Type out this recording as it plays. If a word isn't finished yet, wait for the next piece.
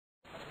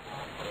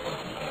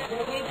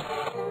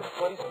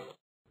Welcome.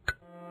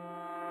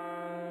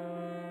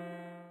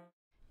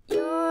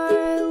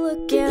 You're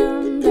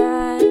looking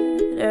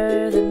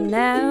better than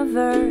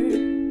ever.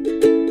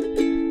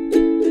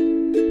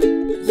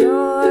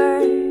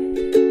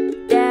 You're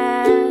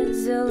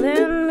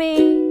dazzling me.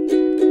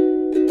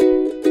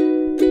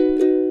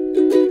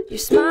 Your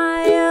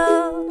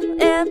smile,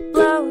 it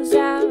blows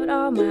out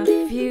all my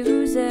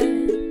fuses,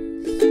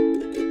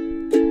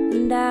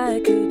 and I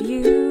could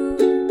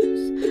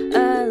use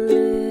a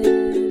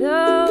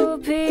little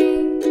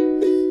piece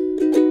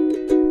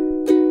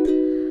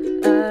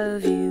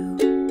of you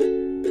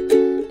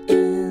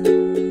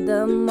in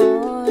the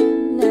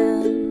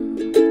morning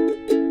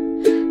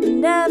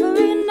and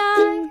every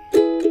night.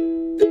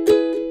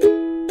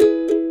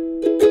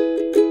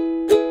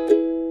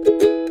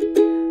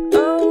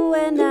 Oh,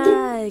 when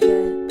I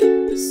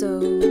get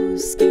so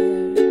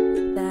scared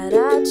that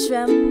I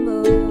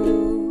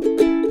tremble,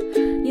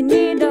 you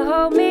need to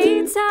hold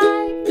me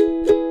tight.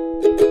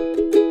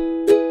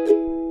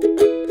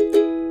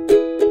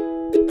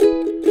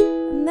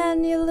 And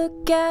then you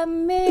look at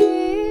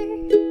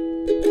me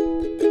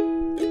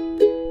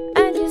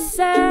and you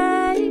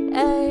say,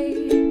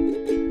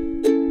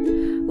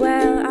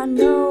 well, I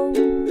know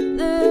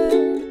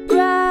the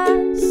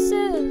grass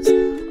is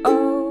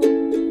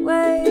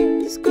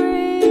always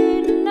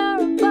greener,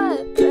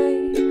 but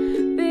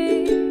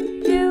baby,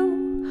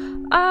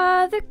 you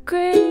are the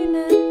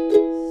greenest.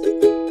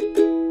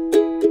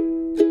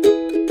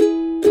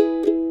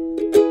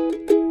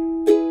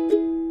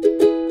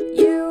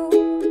 You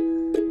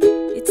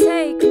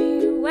take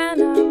me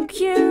when I'm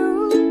cute.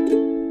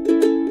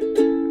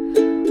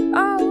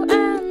 Oh,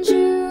 and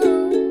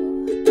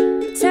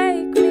you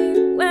take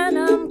me when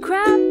I'm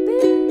crappy.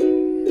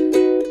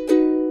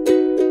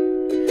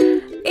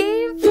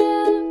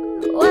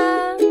 Even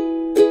when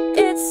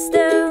it's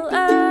still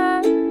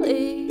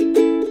early,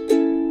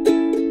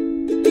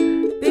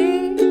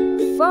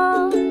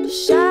 before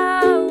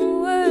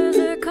showers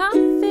are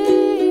comfy.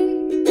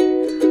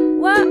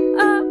 Whoa,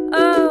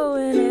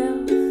 and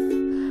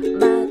if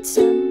my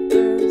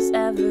temper's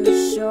ever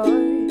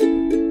short,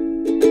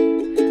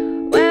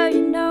 well,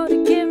 you know to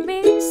give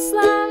me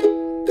slack.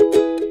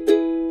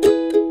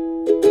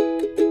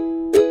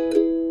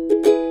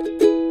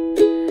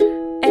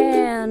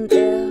 And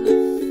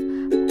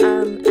if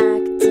I'm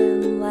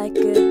acting like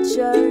a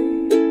jerk,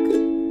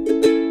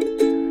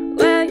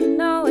 well, you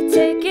know I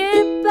take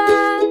it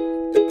back.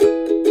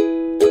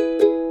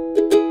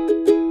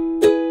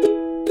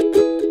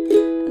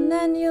 And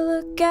then you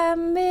look at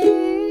me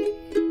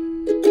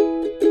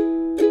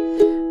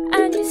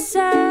and you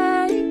say,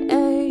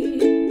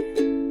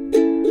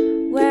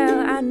 well,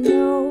 I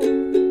know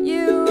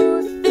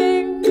you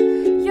think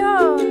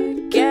you're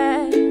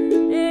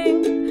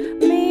getting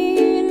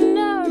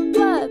meaner,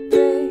 but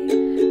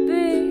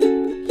baby,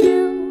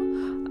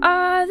 you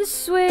are the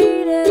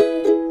sweetest.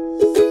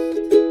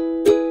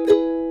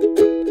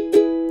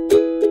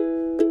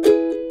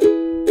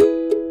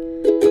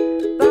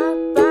 Ba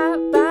ba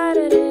ba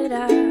da da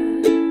da.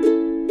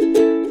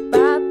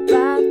 Ba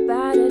ba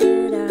ba da da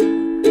da.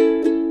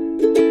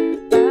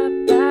 Ba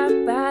ba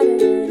ba da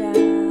da da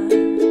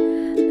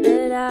da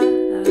da.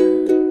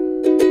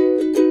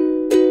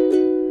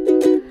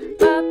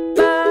 Ba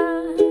ba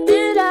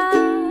da da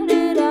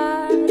da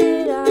da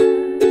da.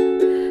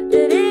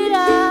 Da da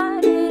da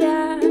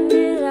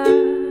da da.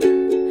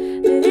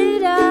 Da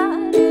da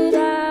da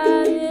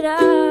da.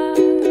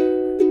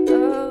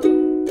 Oh,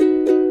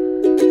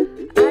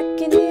 I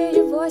can hear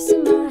your voice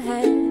in my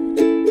head.